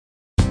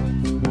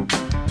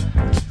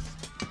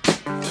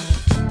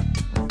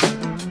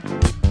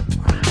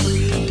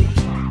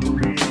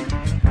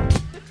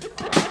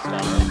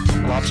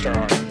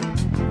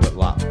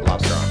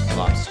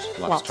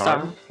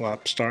Lopstarm.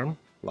 Lopstarm.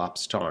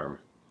 Lopstarm.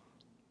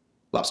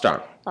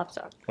 Lopstarm.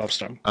 Lopstarm.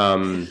 Lopstarm.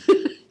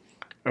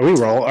 Are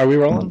we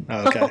rolling?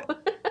 Oh, okay.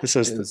 This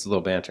is it's a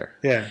little banter.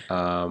 yeah.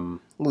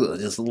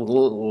 Just a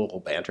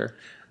little banter.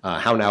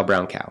 How now,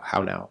 brown cow?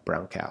 How now,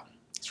 brown cow?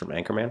 It's from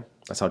Anchorman.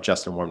 That's how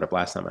Justin warmed up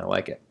last time. I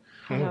like it.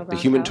 The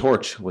Human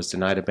Torch was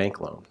denied a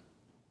bank loan.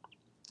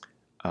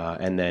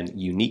 And then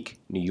Unique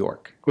New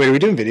York. Wait, are we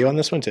doing video on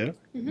this one too?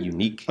 Mm-hmm.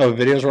 Unique. Oh,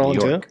 video's rolling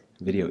New York. too?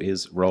 Video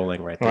is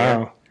rolling right there.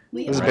 Wow.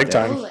 This is big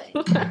time.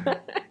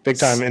 Big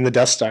time in the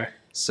Death Star.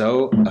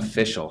 So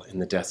official in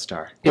the Death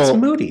Star. It's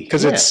moody.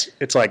 Because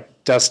it's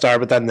like Death Star,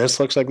 but then this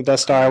looks like the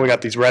Death Star. We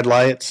got these red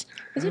lights.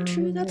 Is it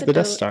true that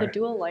the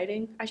dual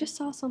lighting? I just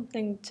saw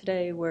something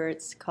today where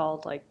it's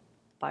called like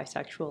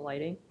bisexual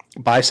lighting.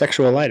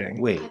 Bisexual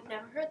lighting. Wait. I've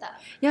never heard that.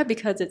 Yeah,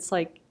 because it's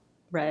like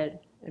red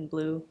and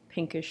blue,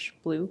 pinkish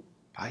blue.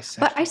 Bisexual.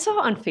 But I saw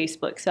it on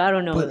Facebook, so I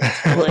don't know.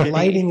 But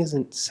lighting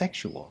isn't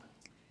sexual.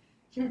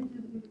 Hold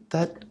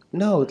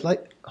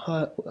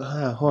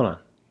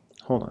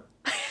on.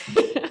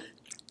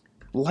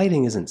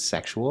 Lighting isn't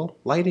sexual.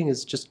 Lighting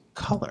is just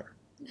color.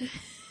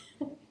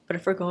 But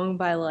if we're going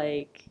by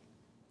like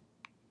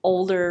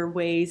older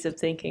ways of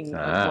thinking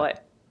of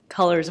what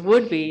colors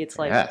would be, it's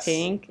like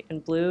pink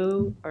and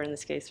blue, or in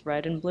this case,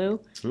 red and blue.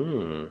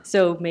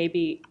 So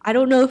maybe I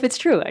don't know if it's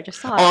true. I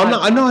just saw it. Oh,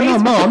 no,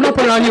 Mo. I'm not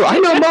putting it on you. I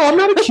know, Mo. I'm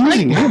not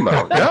accusing you,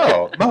 Mo.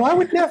 No, Mo. I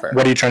would never.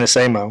 What are you trying to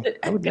say, Mo?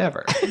 I would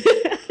never.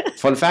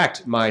 Fun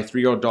fact: my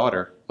 3-year-old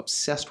daughter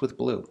obsessed with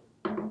blue.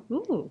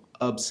 Ooh.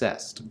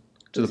 Obsessed.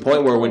 To the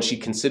point where when she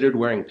considered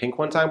wearing pink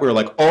one time, we were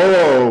like,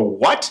 oh,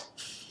 what?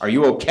 Are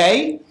you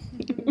okay?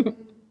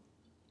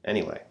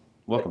 Anyway,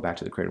 welcome back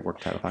to the Creative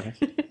Work Title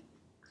Podcast.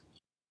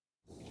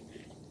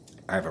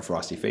 I have a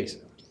frosty face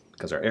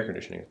because our air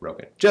conditioning is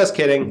broken. Just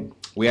kidding.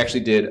 We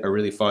actually did a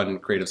really fun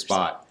creative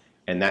spot,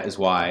 and that is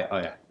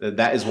why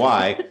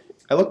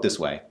I look this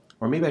way.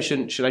 Or maybe I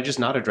shouldn't. Should I just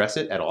not address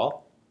it at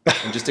all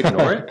and just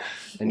ignore it?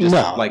 And just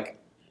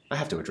I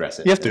have to address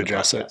it. You have to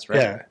address it,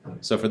 right? Yeah.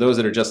 So for those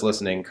that are just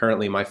listening,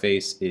 currently my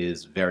face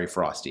is very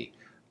frosty.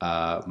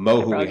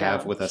 Mo, who we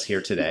have with us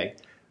here today,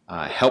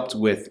 helped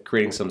with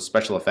creating some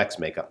special effects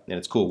makeup, and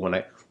it's cool. When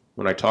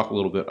I talk a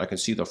little bit, I can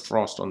see the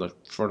frost on the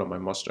front of my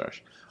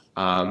mustache.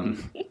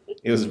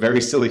 It was a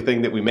very silly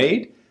thing that we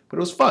made, but it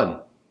was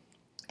fun.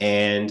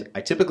 And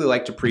I typically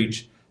like to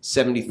preach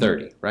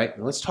 70-30, right?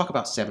 Now let's talk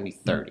about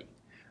 70-30.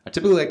 I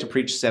typically like to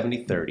preach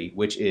 70-30,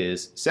 which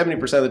is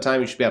 70% of the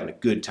time you should be having a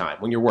good time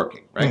when you're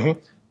working, right?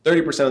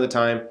 30% of the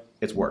time,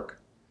 it's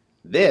work.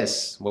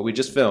 This, what we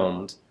just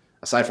filmed,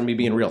 aside from me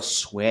being real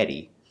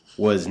sweaty,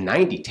 was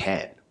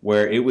 90-10,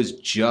 where it was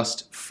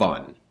just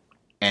fun.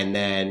 And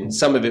then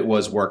some of it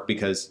was work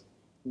because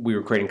we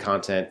were creating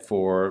content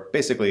for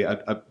basically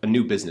a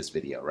new business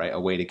video, right? A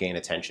way to gain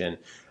attention,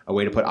 a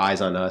way to put eyes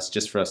on us,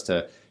 just for us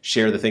to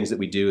share the things that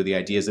we do, the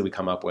ideas that we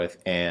come up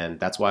with. And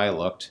that's why I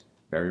looked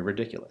very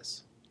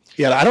ridiculous.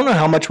 Yeah, I don't know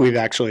how much we've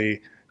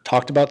actually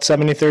talked about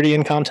 70-30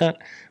 in content,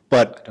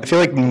 but I feel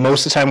like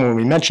most of the time when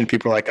we mention,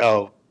 people are like,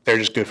 oh, they're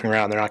just goofing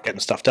around, they're not getting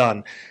stuff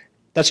done.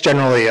 That's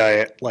generally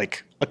a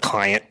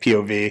client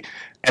POV,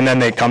 and then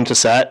they come to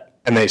set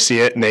and they see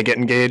it and they get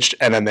engaged,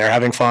 and then they're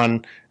having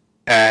fun.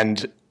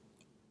 And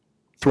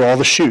through all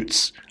the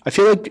shoots, I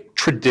feel like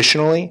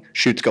traditionally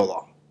shoots go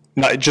long,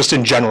 not just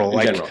in general.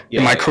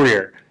 In my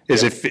career,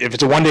 is if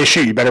it's a one-day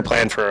shoot, you better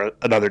plan for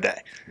another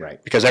day,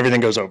 right? Because everything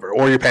goes over,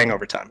 or you're paying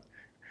overtime.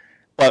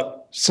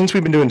 But since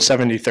we've been doing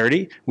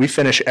 70-30, we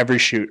finish every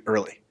shoot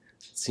early.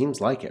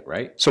 Seems like it,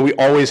 right? So we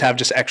always have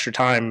just extra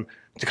time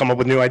to come up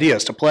with new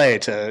ideas, to play,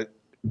 to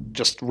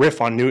just riff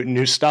on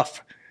new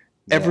stuff.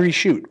 Yeah. Every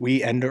shoot,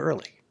 we end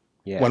early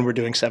when we're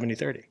doing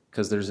 70-30.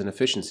 Because there's an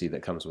efficiency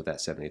that comes with that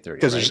 70-30.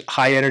 Because there's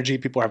high energy,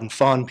 people are having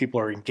fun, people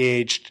are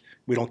engaged.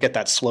 We don't get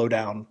that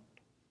slowdown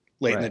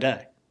late in the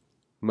day.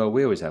 Mo,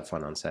 we always have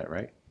fun on set,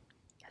 right?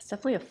 It's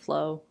definitely a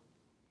flow.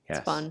 Yes.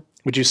 It's fun.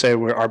 Would you say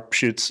our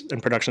shoots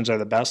and productions are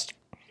the best?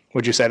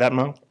 Would you say that,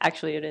 Mo?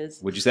 Actually, it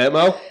is. Would you say that,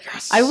 Mo?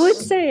 Yes. I would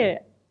say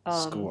it.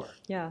 Score.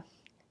 Yeah.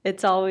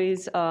 It's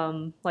always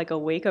like a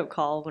wake-up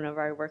call whenever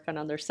I work on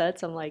other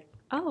sets. I'm like,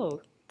 oh,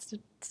 it's a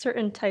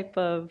certain type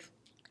of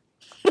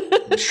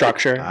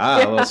structure.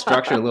 A little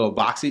structure, a little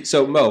boxy.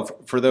 So, Mo,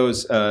 for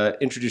those,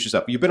 introduce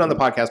yourself. You've been on the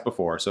podcast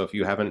before, so if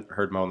you haven't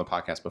heard Mo on the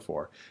podcast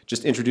before,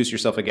 just introduce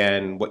yourself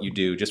again, what you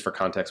do, just for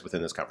context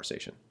within this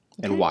conversation,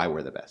 and why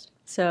we're the best.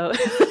 So,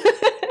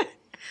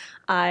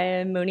 I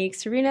am Monique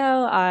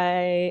Serino.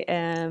 I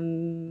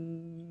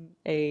am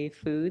a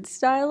food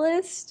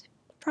stylist,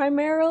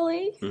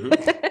 primarily.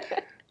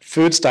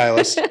 Food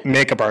stylist,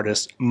 makeup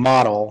artist,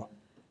 model.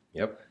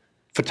 Yep.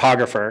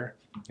 Photographer.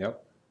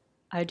 Yep.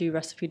 I do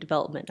recipe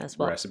development as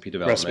well. Recipe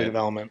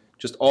development.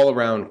 Just all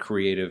around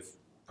creative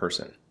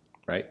person,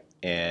 right?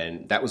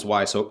 And that was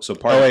why. So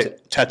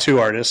tattoo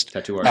artist.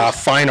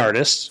 Fine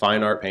artist.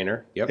 Fine art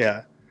painter. Yep.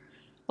 Yeah.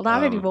 Well,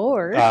 not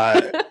anymore.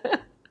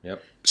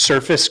 Yep.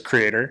 Surface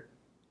creator.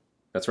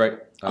 That's right.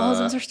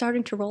 Those are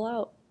starting to roll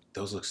out.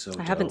 Those look so dope.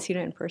 I haven't seen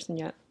it in person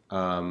yet.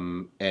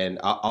 And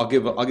I'll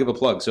give a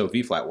plug. So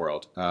V-Flat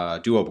World,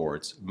 Duo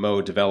Boards,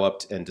 Mo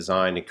developed and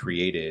designed and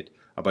created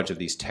a bunch of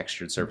these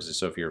textured surfaces.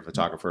 So if you're a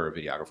photographer or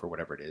videographer,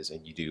 whatever it is,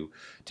 and you do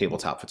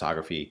tabletop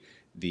photography,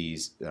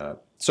 these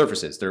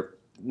surfaces, they're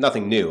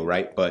nothing new,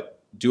 right? But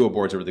Duo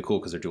Boards are really cool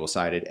because they're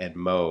dual-sided, and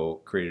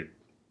Mo created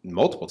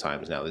multiple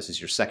times now. This is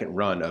your second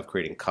run of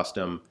creating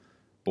custom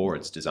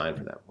boards designed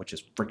for them, which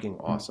is freaking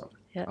awesome.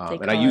 Yeah,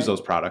 and I use those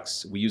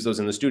products. We use those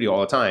in the studio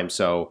all the time.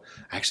 So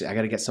actually, I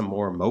got to get some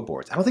more Mo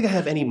boards. I don't think I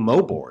have any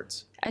Mo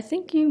boards. I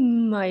think you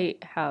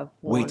might have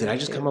one. Wait, did I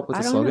just come up with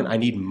a don't slogan? know. I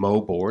need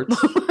Mo boards.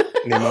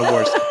 Need Mo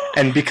boards.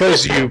 And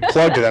because you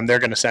plugged them, they're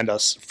going to send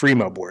us free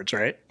Mo boards,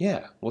 right?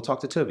 Yeah, we'll talk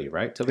to Toby,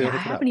 right? Toby, I will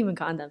hook it up. haven't even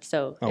gotten them,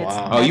 so Oh, it's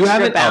wow. Oh, you extra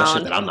haven't? Oh, bound.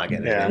 shit, then I'm not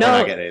getting Yeah. anything. No. We're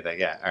not getting anything.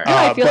 Yeah, all right. No,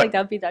 I feel but- like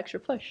that'd be the extra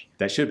push.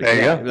 That should be. There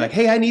you yeah. go. Be like,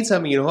 hey, I need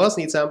some. You know who else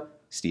needs some?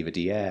 Steva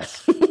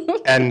Diaz.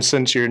 And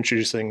since you're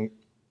introducing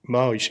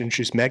Mo, you should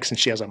introduce Meg since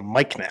she has a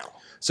mic now.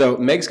 So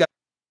Meg's got,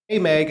 hey,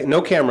 Meg,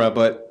 no camera,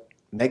 but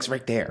Meg's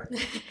right there.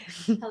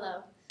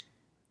 Hello.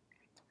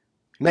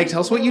 Meg, tell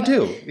us what you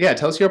do. Yeah,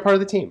 tell us you're a part of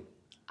the team.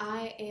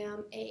 I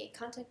am a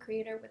content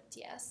creator with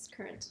DS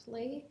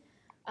currently.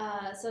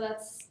 So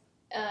that's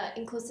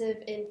inclusive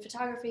in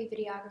photography,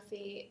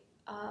 videography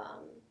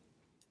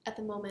at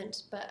the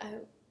moment, but I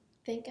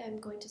think I'm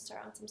going to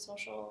start on some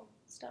social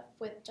stuff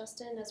with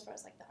Justin as far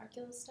as like the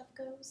Arculus stuff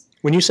goes.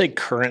 When you say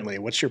currently,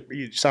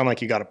 you sound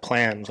like you got a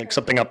plan, like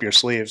something up your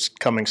sleeves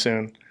coming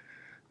soon.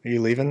 Are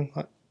you leaving?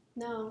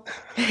 No,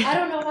 I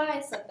don't know why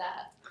I said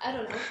that. I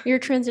don't know. You're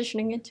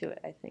transitioning into it,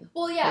 I think.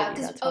 Well, yeah,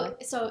 Maybe because that's why.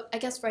 so I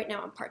guess right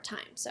now I'm part-time,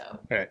 so.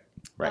 Right.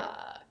 Right.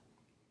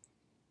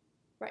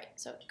 Right,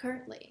 so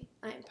currently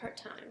I am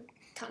part-time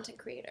content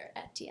creator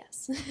at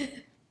DS.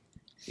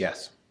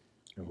 Yes.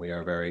 And we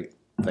are very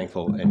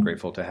thankful and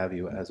grateful to have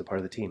you as a part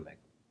of the team, Meg.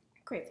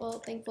 Grateful,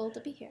 thankful to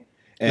be here.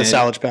 And The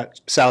Salad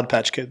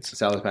Patch Kids.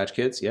 Salad Patch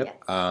Kids, yep.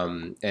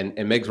 Yes.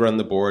 And Meg's running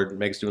the board.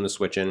 Meg's doing the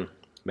switching.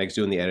 Meg's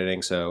doing the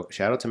editing. So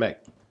shout out to Meg.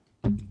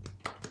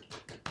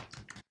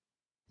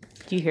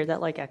 Do you hear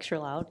that like extra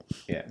loud?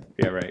 Yeah,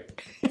 right.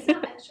 It's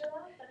not extra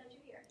loud, but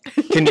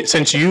I do hear.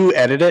 Since you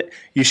edit it,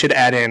 you should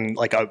add in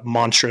like a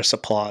monstrous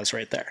applause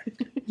right there.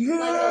 Like a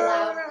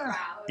loud crowd.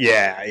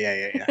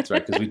 Yeah. That's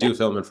right, because we do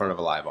film in front of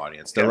a live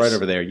audience. They're Yes. right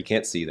over there. You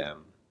can't see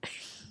them.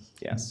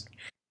 Yes.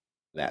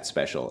 That's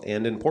special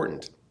and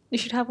important. You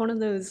should have one of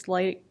those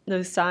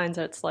signs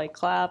that's like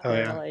clap Oh, or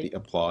yeah. like The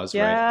applause,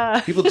 yeah.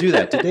 right? People do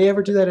that. Did they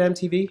ever do that at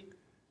MTV?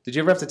 Did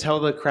you ever have to tell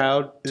the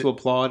crowd to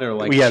applaud or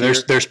like Yeah, cheer?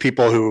 there's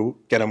people who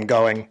get them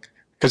going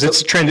because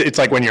it's trend. It's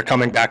like when you're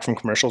coming back from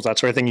commercials, that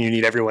sort of thing. You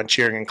need everyone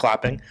cheering and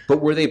clapping.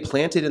 But were they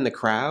planted in the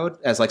crowd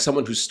as like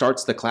someone who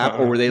starts the clap,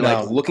 or were they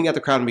like No. looking at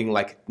the crowd and being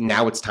like,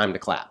 now it's time to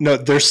clap? No,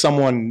 there's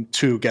someone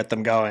to get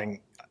them going.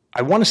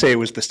 I want to say it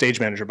was the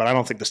stage manager, but I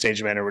don't think the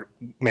stage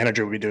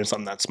manager would be doing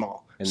something that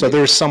small. And So they-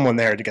 there's someone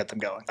there to get them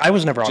going. I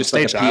was never on Just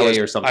like a stage.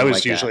 PA or something I was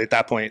like that. usually at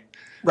that point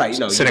Right.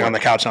 No, sitting you on the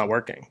weren't. couch not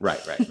working. Right.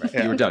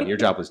 Yeah. You were done. Your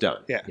job was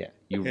done. Yeah.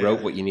 You Yeah.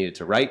 wrote what you needed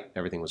to write.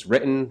 Everything was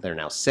written. They're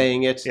now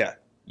saying it. Yeah.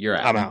 You're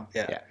out. I'm out.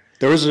 Yeah.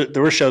 There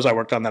were shows I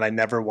worked on that I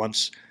never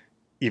once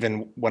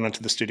even went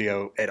into the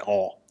studio at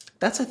all.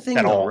 That's a thing,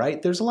 At though, all.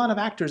 right? There's a lot of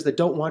actors that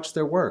don't watch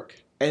their work.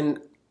 And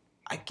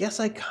I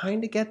guess I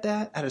kind of get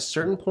that at a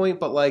certain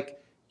point, but like,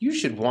 you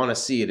should want to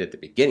see it at the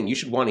beginning. You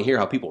should want to hear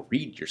how people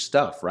read your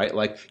stuff, right?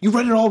 Like, you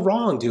read it all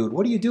wrong, dude.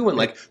 What are you doing?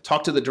 Like,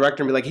 talk to the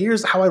director and be like,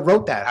 here's how I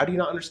wrote that. How do you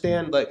not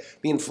understand? Like,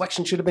 the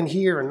inflection should have been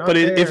here and not But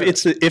there. if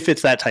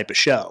it's that type of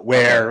show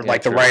where Okay, yeah,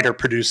 like the true. writer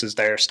produces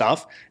their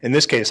stuff, in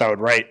this case I would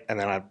write and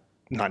then I'd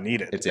not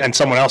need it, It's it. and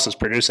someone else is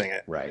producing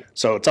it. Right.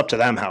 So it's up to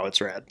them how it's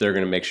read. They're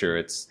going to make sure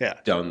it's Yeah.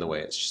 done the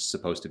way it's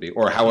supposed to be,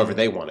 or however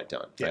they want it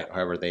done, right? Yeah.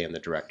 However they and the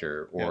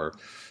director or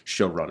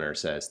showrunner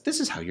says, this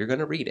is how you're going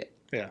to read it.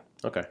 Yeah.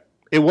 Okay.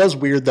 It was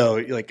weird though.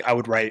 Like I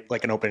would write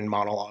like an opening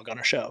monologue on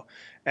a show,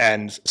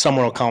 and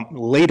someone will come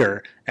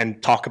later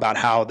and talk about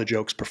how the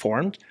jokes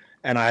performed,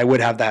 and I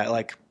would have that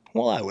like,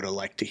 well, I would have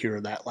liked to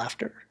hear that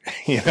laughter,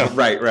 you know?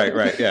 Right,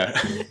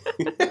 yeah.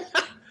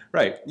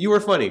 Right. You were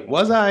funny.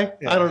 Was I?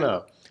 Yeah. I don't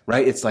know.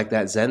 Right? It's like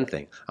that Zen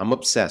thing. I'm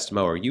obsessed.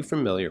 Mo, are you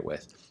familiar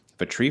with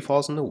if a tree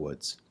falls in the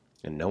woods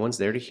and no one's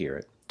there to hear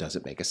it, does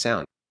it make a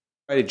sound?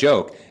 Write a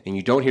joke and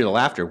you don't hear the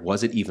laughter,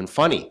 was it even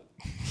funny?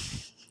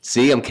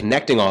 See, I'm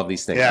connecting all of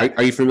these things. Yeah.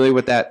 Are you familiar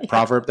with that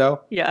proverb,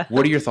 though? Yeah.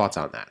 What are your thoughts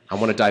on that? I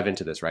want to dive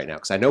into this right now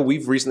because I know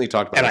we've recently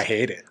talked about And this. I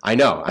hate it. I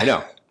know.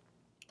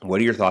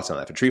 What are your thoughts on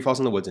that? If a tree falls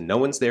in the woods and no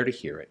one's there to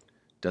hear it,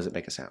 does it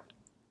make a sound?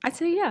 I'd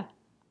say yeah.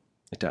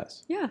 It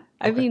does. Yeah.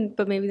 I mean,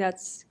 but maybe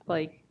that's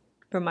like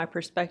from my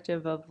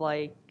perspective of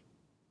like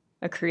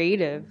a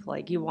creative,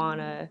 like you want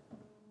to,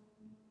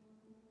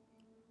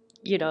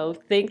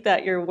 think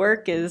that your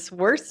work is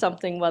worth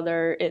something,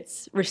 whether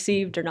it's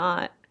received or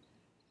not.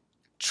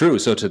 True.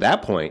 So to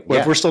that point, Well,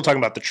 yeah. if we're still talking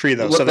about the tree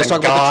though, so Let's then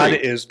talk about the God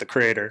tree. is the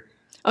creator.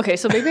 Okay,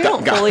 so maybe I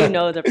don't fully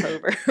know the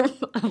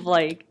proverb of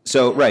like,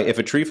 So right, if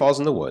a tree falls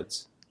in the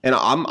woods, and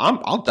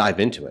I'll dive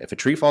into it. If a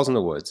tree falls in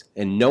the woods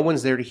and no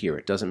one's there to hear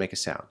it, doesn't make a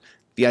sound.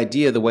 The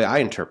idea, the way I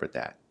interpret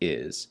that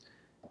is,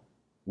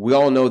 we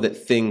all know that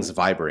things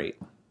vibrate.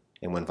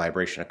 And when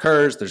vibration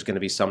occurs, there's going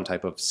to be some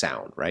type of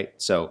sound, right?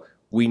 So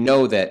we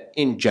know that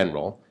in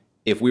general,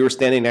 if we were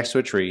standing next to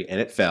a tree and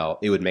it fell,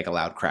 it would make a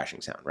loud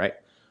crashing sound, right?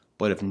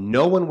 But if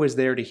no one was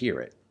there to hear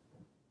it,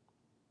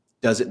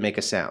 does it make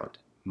a sound?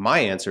 My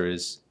answer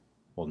is,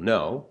 well,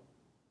 no,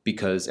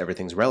 because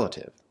everything's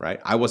relative, right?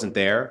 I wasn't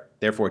there,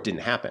 therefore it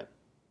didn't happen.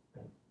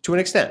 To an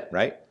extent,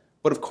 right?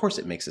 But of course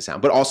it makes a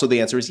sound. But also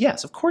the answer is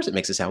yes, of course it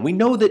makes a sound. We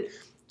know that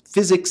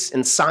physics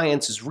and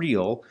science is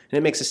real and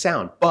it makes a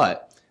sound.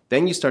 But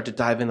then you start to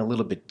dive in a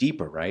little bit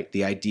deeper, right?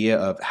 The idea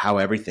of how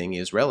everything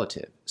is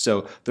relative.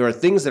 So there are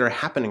things that are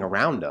happening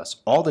around us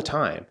all the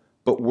time,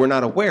 but we're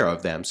not aware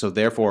of them. So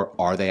therefore,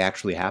 are they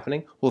actually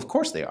happening? Well, of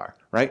course they are,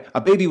 right?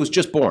 A baby was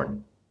just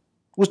born.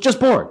 Was just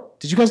born.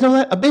 Did you guys know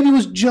that? A baby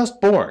was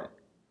just born.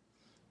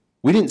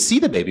 We didn't see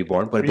the baby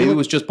born, but a baby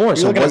was just born. Are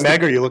you looking at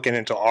Meg or are you looking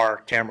into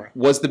our camera?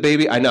 Was the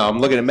baby? I know, I'm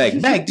looking at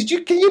Meg. Meg,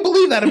 can you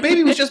believe that? A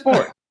baby was just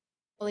born.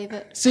 Believe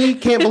it. See,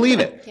 can't believe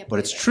it. But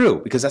it's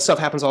true because that stuff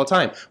happens all the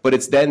time. But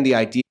it's then the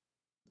idea.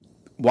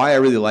 Why I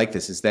really like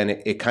this is then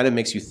it kind of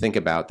makes you think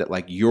about that,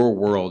 like, your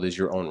world is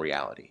your own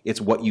reality.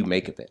 It's what you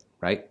make of it,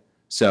 right?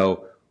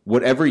 So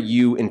whatever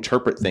you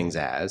interpret things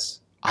as,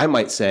 I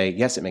might say,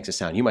 yes, it makes a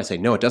sound. You might say,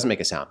 no, it doesn't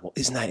make a sound. Well,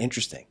 isn't that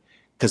interesting?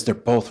 Because they're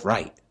both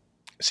right.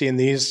 See, in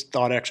these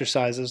thought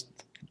exercises,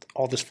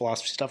 all this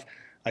philosophy stuff,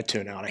 I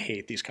tune out. I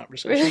hate these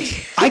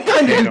conversations. I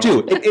kind of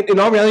do too. In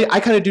all reality, I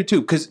kind of do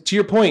too. Because to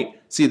your point,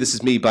 see, this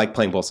is me like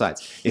playing both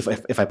sides.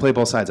 If I play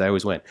both sides, I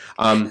always win.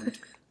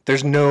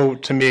 There's no,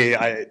 to me,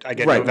 I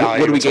get right. no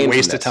value. What do we it's gain a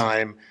waste from of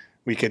time.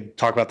 We could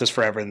talk about this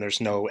forever, and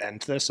there's no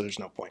end to this, so there's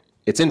no point.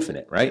 It's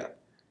infinite, right? Yeah.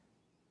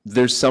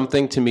 There's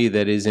something to me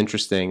that is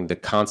interesting, the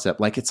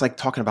concept. Like, it's like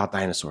talking about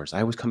dinosaurs.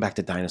 I always come back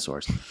to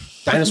dinosaurs.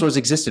 Dinosaurs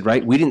existed,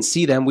 right? We didn't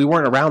see them. We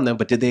weren't around them.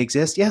 But did they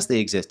exist? Yes, they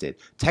existed.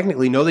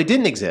 Technically, no, they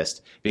didn't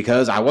exist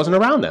because I wasn't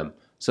around them.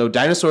 So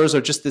dinosaurs are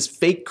just this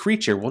fake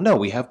creature. Well, no,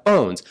 we have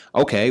bones.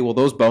 Okay, well,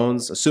 those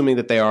bones, assuming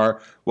that they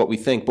are what we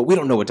think, but we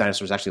don't know what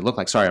dinosaurs actually look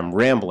like. Sorry, I'm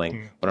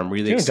rambling, but I'm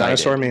really excited.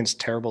 Dinosaur means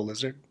terrible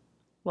lizard?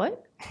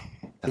 What?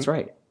 That's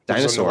right.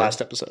 Dinosaur. Was in the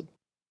last episode.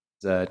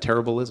 A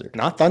terrible lizard.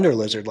 Not thunder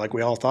lizard like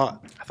we all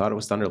thought. I thought it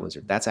was thunder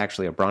lizard. That's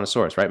actually a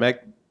brontosaurus, right, Meg?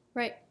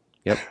 Right.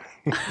 Yep.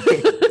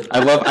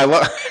 I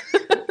love.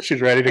 She's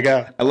ready to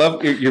go. I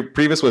love your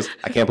previous was,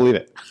 I can't believe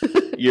it.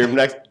 Your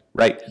next,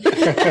 right.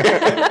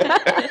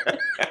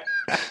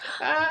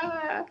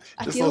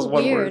 I feel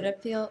weird.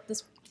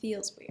 This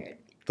feels weird.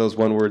 Those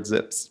one word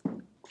zips.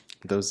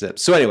 Those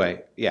zips. So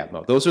anyway, yeah,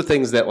 Mo, those are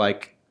things that,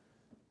 like,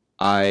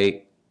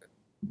 I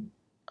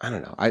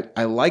don't know.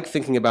 I like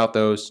thinking about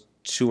those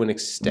to an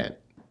extent.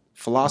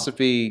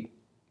 Philosophy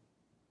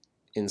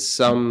in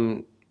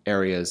some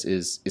areas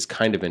is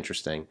kind of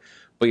interesting,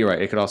 but you're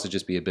right, it could also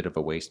just be a bit of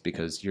a waste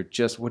because you're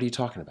just, what are you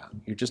talking about?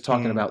 You're just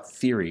talking about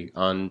theory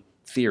on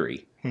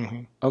theory.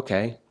 Mm-hmm.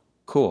 Okay,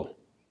 cool.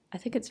 I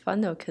think it's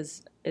fun though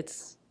because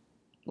it's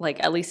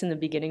like, at least in the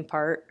beginning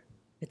part,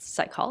 it's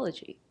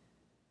psychology.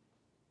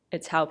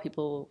 It's how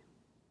people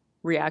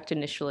react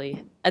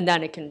initially, and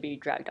then it can be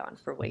dragged on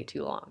for way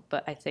too long.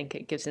 But I think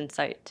it gives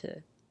insight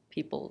to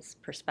people's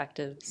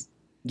perspectives.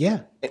 Yeah.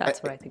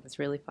 That's what I think is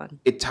really fun.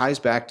 It ties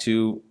back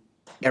to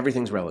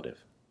everything's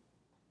relative.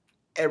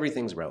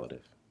 Everything's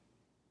relative.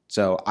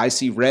 So I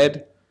see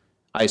red.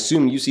 I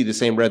assume you see the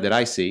same red that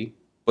I see,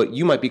 but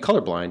you might be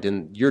colorblind,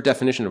 and your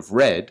definition of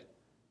red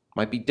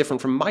might be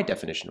different from my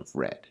definition of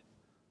red.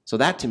 So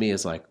that to me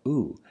is like,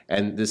 ooh.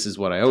 And this is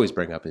what I always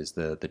bring up is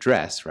the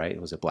dress, right?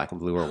 Was it black and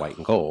blue or white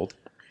and gold?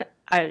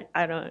 I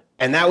don't.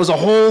 And that was a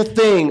whole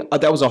thing.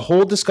 That was a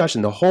whole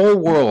discussion. The whole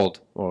world,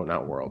 well,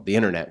 not world, the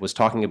internet was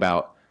talking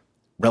about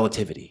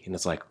relativity. And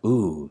it's like,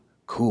 ooh,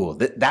 cool.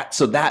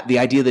 The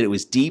idea that it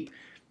was deep,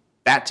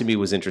 that to me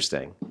was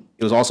interesting.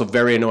 It was also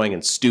very annoying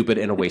and stupid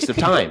and a waste of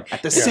time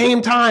at the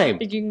same time.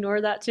 Did you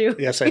ignore that too?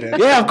 Yes, I did.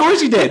 Yeah, of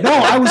course you did. No,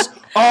 I was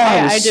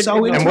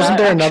so into And wasn't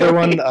there another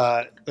one,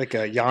 like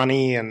a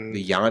Yanni and...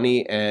 The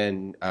Yanni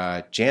and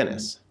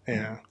Janice.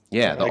 Yeah.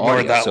 Yeah, the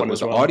audio. So it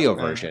was the audio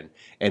version.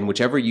 And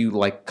whichever you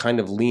like kind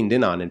of leaned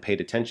in on and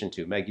paid attention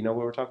to. Meg, you know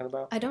what we're talking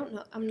about? I don't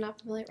know. I'm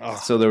not familiar with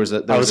So there was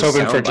I was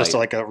hoping for just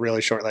like a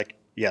really short, like,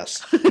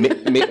 yes.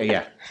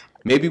 Yeah.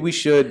 Maybe we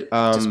should...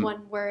 just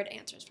one word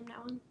answers from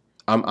now on.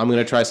 I'm going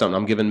to try something.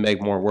 I'm giving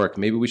Meg more work.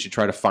 Maybe we should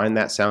try to find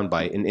that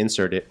soundbite and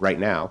insert it right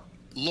now.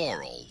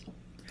 Laurel.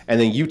 And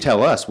then you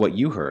tell us what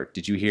you heard.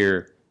 Did you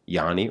hear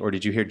Yanni or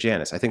did you hear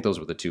Janice? I think those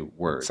were the two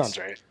words. Sounds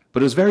right.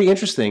 But it was very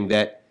interesting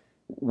that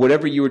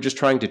whatever you were just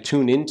trying to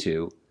tune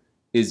into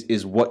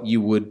is what you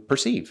would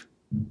perceive.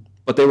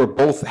 But they were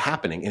both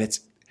happening. And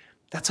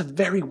that's a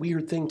very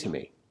weird thing to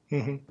me.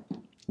 Mm-hmm.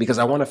 Because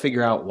I want to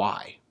figure out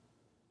why.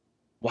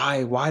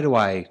 Why do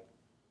I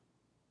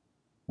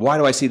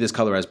see this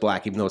color as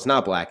black, even though it's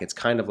not black? It's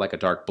kind of like a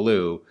dark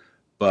blue,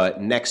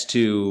 but next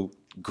to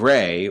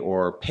gray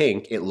or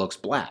pink, it looks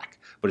black.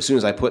 But as soon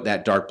as I put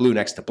that dark blue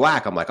next to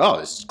black, I'm like, oh,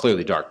 this is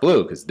clearly dark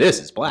blue because this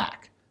is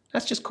black.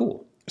 That's just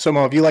cool. So,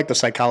 Mo, if you like the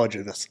psychology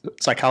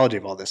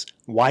of all this,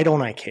 why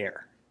don't I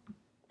care?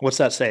 What's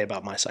that say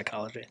about my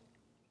psychology?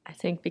 I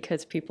think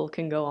because people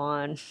can go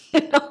on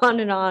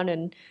and on,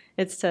 and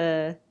it's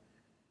I'm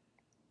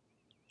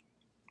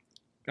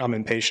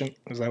impatient.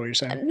 Is that what you're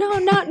saying? no,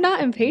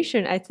 not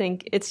impatient. I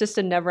think it's just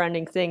a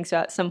never-ending thing. So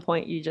at some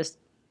point, you just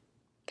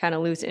kind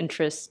of lose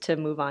interest to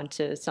move on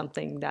to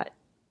something that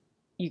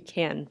you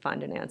can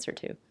find an answer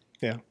to.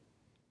 Yeah.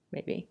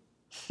 Maybe.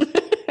 All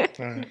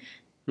right.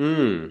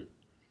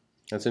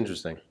 That's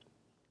interesting.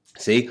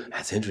 See,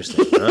 that's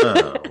interesting.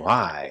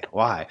 Why?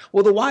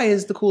 Well, the why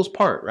is the coolest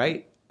part,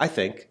 right? I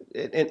think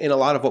in a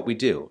lot of what we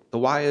do, the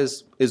why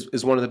is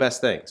one of the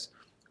best things.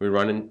 We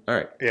run in. All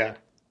right. Yeah.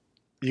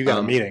 You got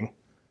a meeting.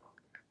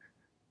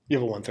 You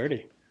have a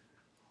 1:30.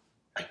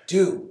 I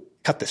do.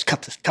 Cut this. I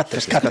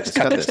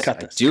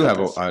do have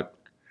a.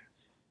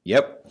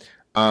 Yep.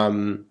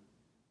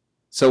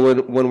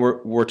 So when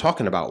we're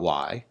talking about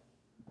why,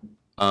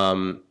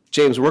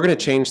 James, we're going to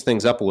change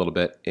things up a little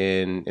bit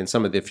in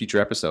some of the future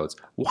episodes.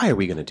 Why are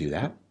we going to do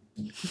that?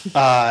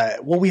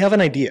 Well, we have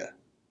an idea.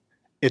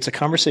 It's a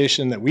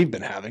conversation that we've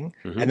been having,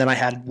 and then I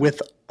had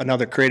with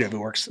another creative who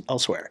works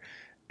elsewhere,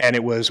 and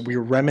we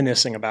were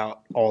reminiscing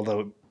about all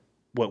the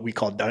what we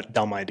call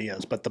dumb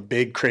ideas, but the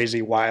big,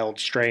 crazy, wild,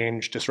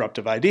 strange,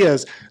 disruptive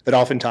ideas that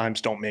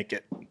oftentimes don't make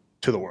it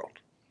to the world.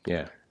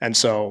 Yeah. And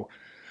so,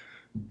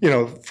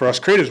 for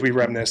us creatives, we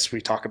reminisce, we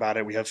talk about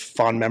it, we have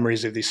fond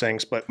memories of these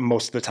things, but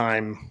most of the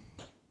time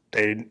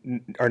they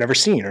are never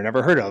seen or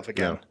never heard of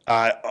again.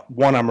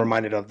 One, I'm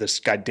reminded of this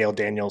guy, Dale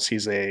Daniels.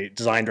 He's a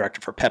design director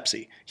for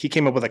Pepsi. He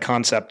came up with a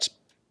concept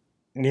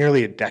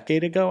nearly a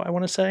decade ago, I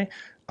want to say,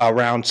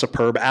 around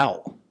Superb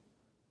Owl.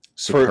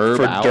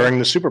 Owl? During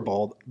the Super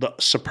Bowl, the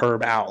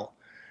Superb Owl.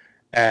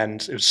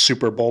 And it was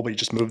Super Bowl, but you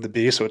just moved the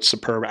B, so it's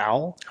Superb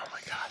Owl. Oh my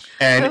gosh.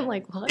 And I'm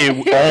like, what?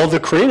 all the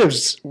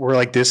creatives were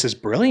like, this is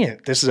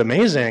brilliant. This is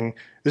amazing.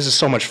 This is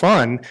so much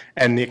fun.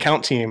 And the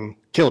account team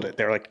killed it.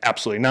 They were like,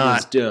 absolutely not.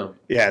 It's dumb.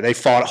 Yeah, they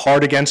fought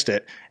hard against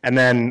it. And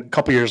then a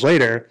couple years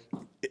later,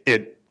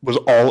 it was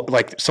all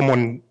like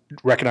someone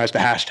recognized the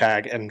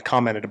hashtag and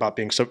commented about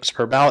being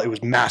Superb Owl. It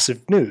was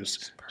massive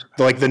news.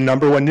 Like the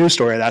number one news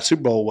story of that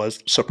Super Bowl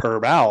was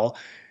Superb Owl.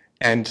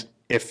 And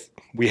if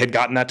we had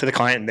gotten that to the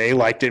client and they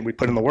liked it and we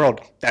put it in the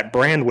world, that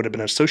brand would have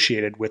been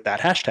associated with that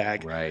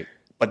hashtag. Right.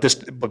 But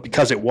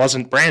because it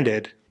wasn't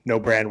branded, no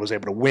brand was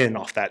able to win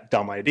off that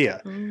dumb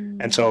idea.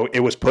 And so it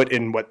was put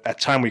in what at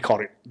the time we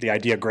called it the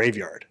idea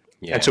graveyard.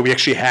 Yeah. And so we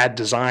actually had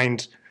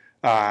designed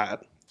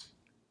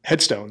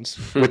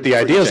headstones with the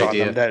ideas on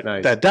them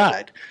that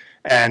died.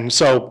 And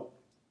so,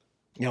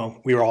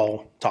 we were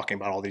all talking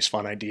about all these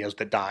fun ideas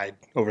that died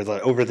over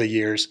the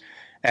years.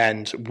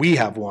 And we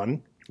have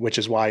one, which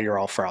is why you're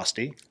all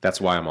frosty.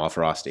 That's why I'm all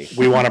frosty.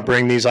 We want to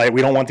bring we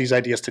don't want these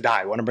ideas to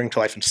die. We want to bring to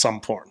life in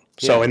some form.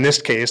 So in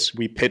this case,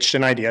 we pitched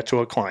an idea to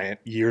a client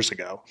years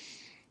ago,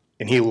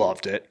 and he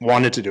loved it,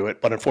 wanted to do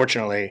it, but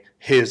unfortunately,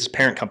 his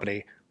parent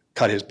company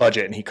cut his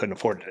budget, and he couldn't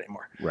afford it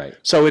anymore. Right.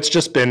 So it's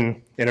just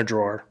been in a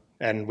drawer,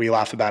 and we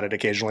laugh about it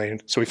occasionally.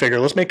 So we figure,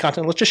 let's make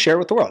content. Let's just share it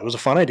with the world. It was a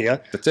fun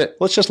idea. That's it.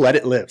 Let's just let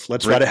it live.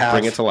 Let's let it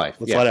bring it to life.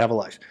 Let's let it have a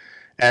life.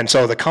 And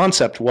so the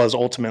concept was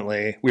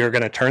ultimately we were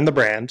going to turn the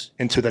brand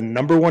into the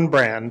number one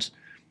brand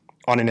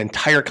on an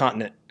entire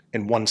continent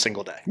in one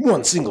single day.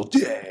 One single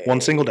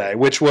day,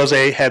 which was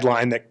a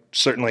headline that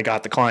certainly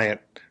got the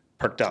client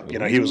perked up.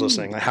 He was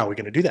listening, like, how are we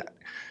going to do that?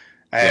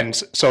 And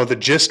so the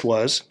gist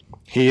was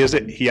he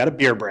had a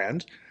beer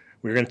brand.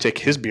 We were going to take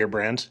his beer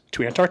brand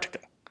to Antarctica.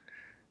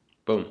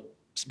 Boom.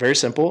 It's very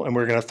simple, and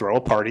we're going to throw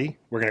a party.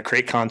 We're going to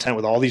create content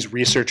with all these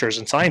researchers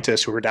and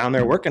scientists who are down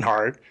there working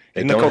hard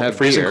in the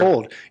freezing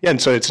cold. Yeah,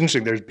 and so it's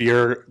interesting.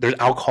 There's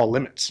alcohol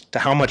limits to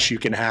how much you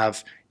can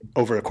have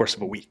over the course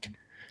of a week.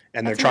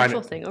 And That's they're trying an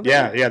actual to,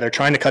 thing. they're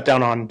trying to cut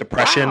down on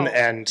depression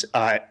and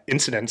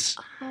incidents.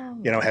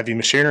 Heavy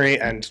machinery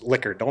and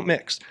liquor don't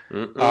mix.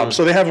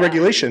 So they have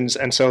regulations,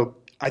 and so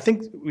I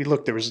think we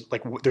looked. There was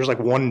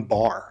one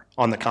bar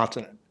on the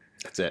continent.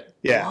 That's it.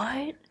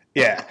 Yeah. What?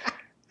 Yeah.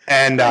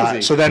 And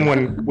so then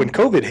when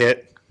COVID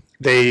hit,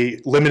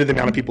 they limited the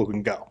amount of people who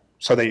can go.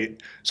 So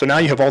now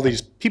you have all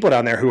these people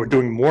down there who are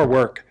doing more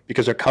work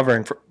because they're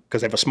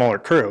because they have a smaller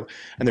crew,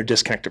 and they're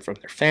disconnected from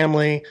their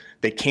family.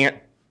 They can't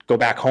go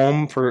back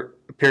home for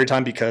a period of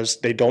time because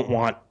they don't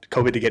want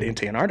COVID to get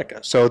into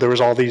Antarctica. So there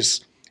was all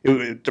these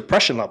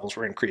depression levels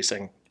were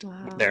increasing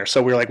there.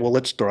 So we were like, well,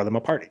 let's throw them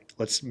a party.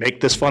 Let's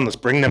make this fun. Let's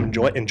bring them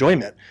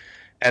enjoyment.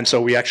 And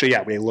so we actually,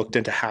 we looked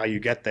into how you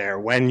get there,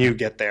 when you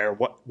get there,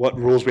 what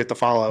rules we have to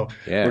follow.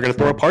 Yeah. We're going to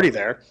throw a party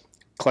there,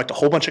 collect a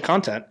whole bunch of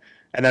content,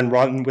 and then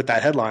run with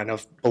that headline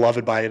of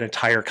beloved by an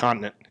entire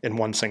continent in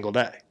one single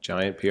day.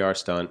 Giant PR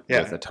stunt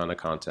with a ton of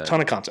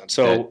content.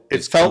 So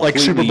it felt like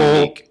Super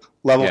Bowl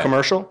level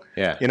commercial.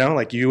 Yeah.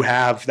 Like you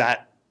have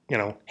that,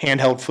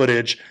 handheld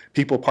footage,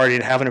 people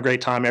partying, having a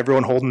great time,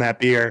 everyone holding that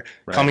beer,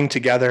 coming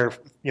together,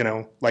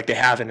 like they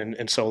haven't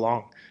in so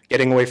long.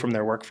 Getting away from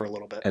their work for a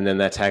little bit. And then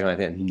that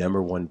tagline, number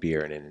one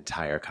beer in an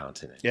entire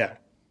continent. Yeah.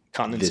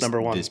 Continent's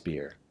number one. This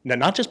beer.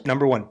 not just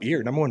number one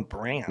beer, number one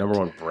brand. Number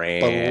one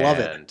brand.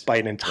 Beloved by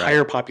an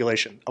entire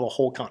population of a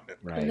whole continent.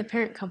 Right. And the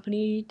parent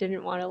company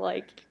didn't want to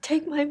like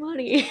take my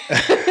money.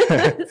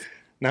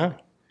 No.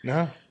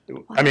 Wow.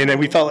 I mean, and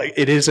we felt like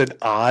it is an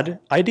odd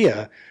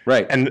idea.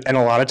 Right. And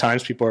a lot of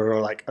times people are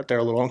like, they're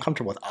a little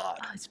uncomfortable with odd.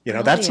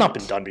 That's not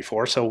been done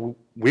before. So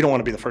we don't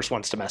want to be the first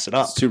ones to mess it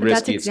up. It's too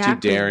risky. It's too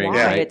daring.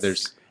 Why.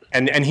 Right.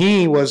 And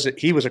he was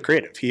a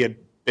creative. He had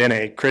been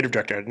a creative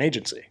director at an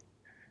agency.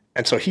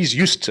 And so he's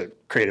used to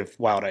creative,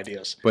 wild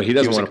ideas. But he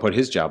doesn't want to put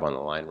his job on the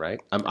line, right?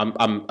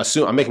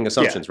 I'm making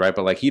assumptions, right?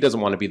 But like, he doesn't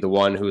want to be the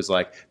one who's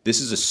like, this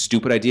is a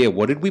stupid idea.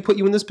 What did we put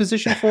you in this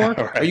position for?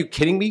 Right. Are you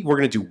kidding me? We're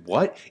going to do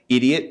what?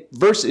 Idiot.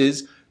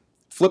 Versus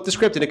flip the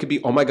script and it could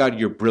be, oh my God,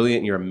 you're brilliant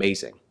and you're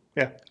amazing.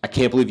 Yeah. I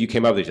can't believe you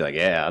came up with it. You're like,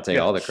 yeah, I'll take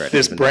all the credit.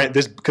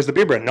 Because the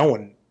beer brand, no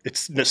one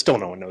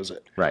knows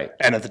it. Right.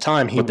 And at the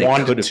time, he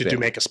wanted to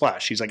make a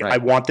splash. He's like, I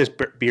want this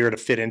beer to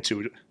fit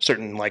into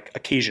certain like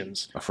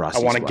occasions. A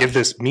frosty I want to splash. give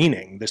this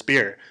meaning, this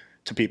beer,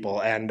 to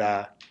people. And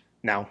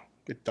now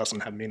it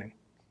doesn't have meaning.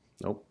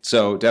 Nope.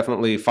 So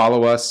definitely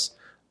follow us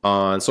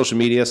on social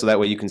media so that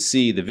way you can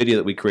see the video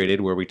that we created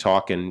where we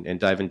talk and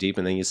dive in deep,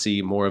 and then you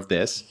see more of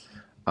this.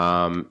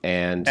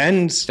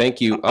 And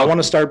thank you. I want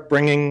to start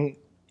bringing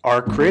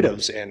our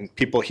creatives and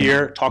people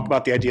here talk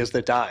about the ideas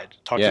that died,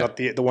 talk about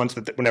the ones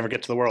that will never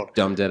get to the world.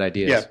 Dumb dead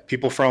ideas. Yeah,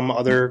 people from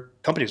other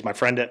companies. My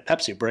friend at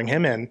Pepsi, bring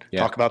him in,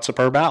 talk about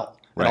Superb Owl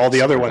and all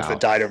the other ones that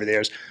died over the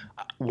years.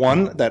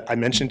 One that I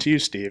mentioned to you,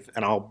 Steve,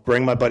 and I'll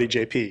bring my buddy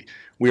JP.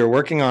 We were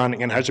working on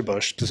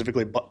Anheuser-Busch,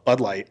 specifically Bud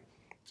Light,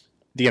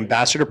 the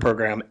ambassador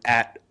program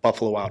at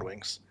Buffalo Wild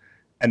Wings.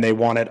 And they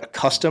wanted a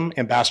custom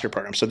ambassador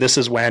program. So this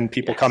is when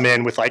people come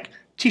in with like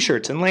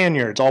T-shirts and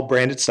lanyards, all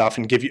branded stuff,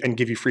 and give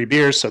you free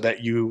beers so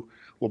that you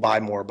will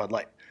buy more Bud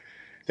Light.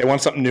 They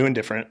want something new and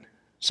different.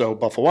 So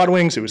Buffalo Wild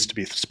Wings, it was to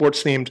be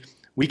sports themed.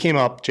 We came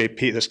up,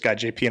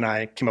 JP and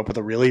I came up with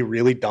a really,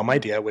 really dumb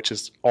idea, which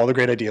is all the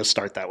great ideas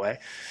start that way.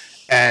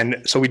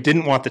 And so we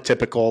didn't want the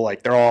typical,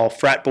 like they're all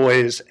frat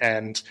boys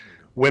and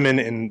women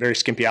in very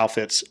skimpy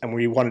outfits, and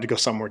we wanted to go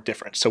somewhere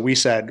different. So we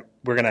said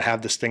we're going to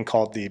have this thing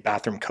called the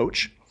bathroom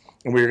coach.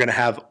 And we were going to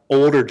have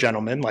older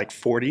gentlemen, like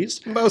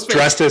 40s,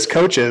 dressed as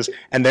coaches,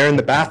 and they're in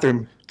the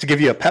bathroom to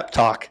give you a pep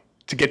talk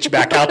to get you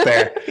back out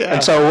there.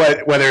 And so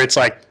whether it's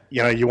like,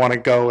 you want to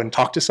go and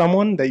talk to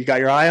someone that you got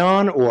your eye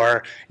on,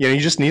 or, you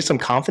just need some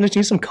confidence, you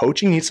need some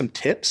coaching, you need some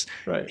tips.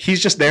 Right. He's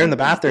just there in the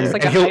bathroom. It's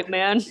like a hype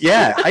man.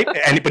 Yeah.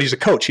 But he's a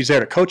coach. He's there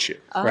to coach you.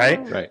 Right.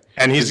 Right.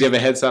 And Does he have a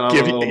headset on?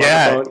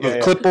 With a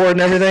clipboard and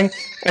everything.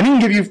 And he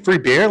can give you free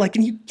beer. Like,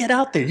 and you get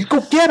out there, you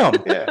go get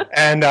them.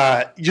 And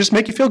you just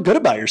make you feel good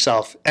about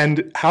yourself.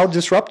 And how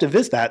disruptive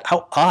is that?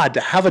 How odd to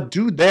have a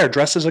dude there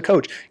dressed as a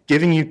coach,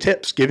 giving you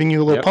tips, giving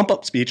you a little pump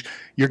up speech.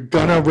 You're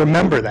going to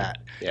remember that.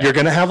 Yeah. You're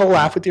going to have a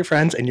laugh with your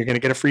friends, and you're going to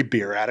get a free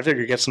beer out of it. You're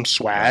going to get some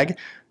swag.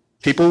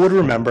 People would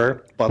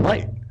remember Bud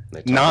Light,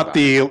 not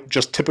the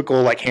just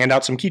typical, like, hand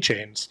out some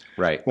keychains.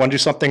 Right. Want to do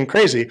something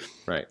crazy.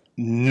 Right.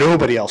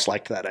 Nobody else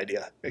liked that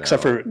idea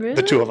except for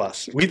the two of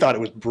us. We thought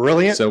it was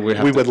brilliant. So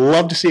we would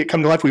love to see it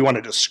come to life. We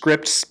wanted to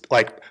script,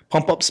 like,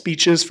 pump-up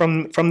speeches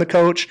from the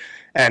coach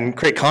and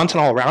create content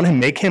all around him,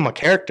 make him a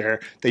character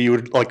that you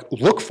would, like,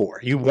 look for.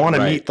 You want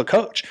to meet the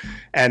coach.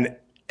 And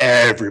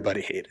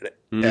everybody hated it.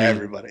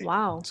 Everybody.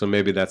 Wow. So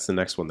maybe that's the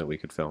next one that we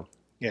could film.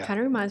 Yeah. Kind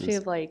of reminds me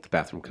of like the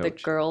bathroom coach.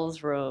 The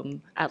girls'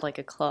 room at like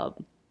a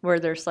club where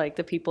there's like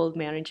the people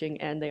managing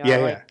and they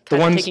are like the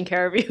kind ones of taking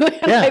care of you and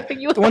hyping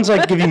you up. The ones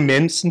like give you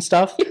mints and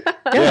stuff.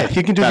 Yeah.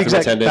 He can do the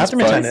exact bathroom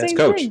attendants.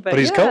 Coach. But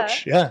he's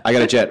coach. Yeah. I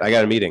got a jet. I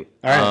got a meeting.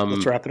 All right.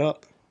 Let's wrap it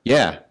up.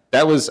 Yeah.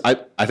 That was,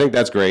 I think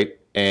that's great.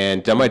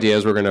 And dumb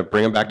ideas, we're going to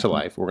bring them back to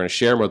life. We're going to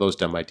share more of those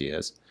dumb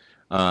ideas.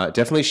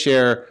 Definitely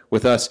share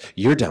with us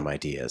your dumb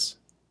ideas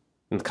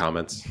in the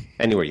comments,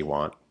 anywhere you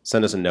want.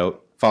 Send us a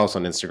note. Follow us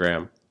on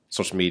Instagram,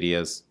 social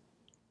medias,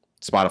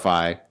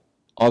 Spotify,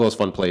 all those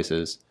fun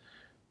places.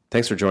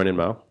 Thanks for joining,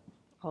 Mo.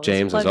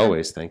 James, as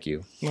always, thank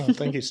you. No,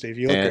 thank you, Steve.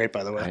 You look great,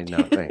 by the way. I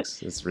know,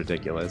 thanks. It's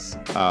ridiculous.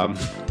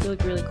 You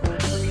look really cool.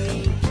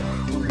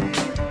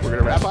 We're going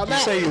to wrap on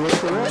that. Say you look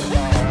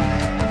great.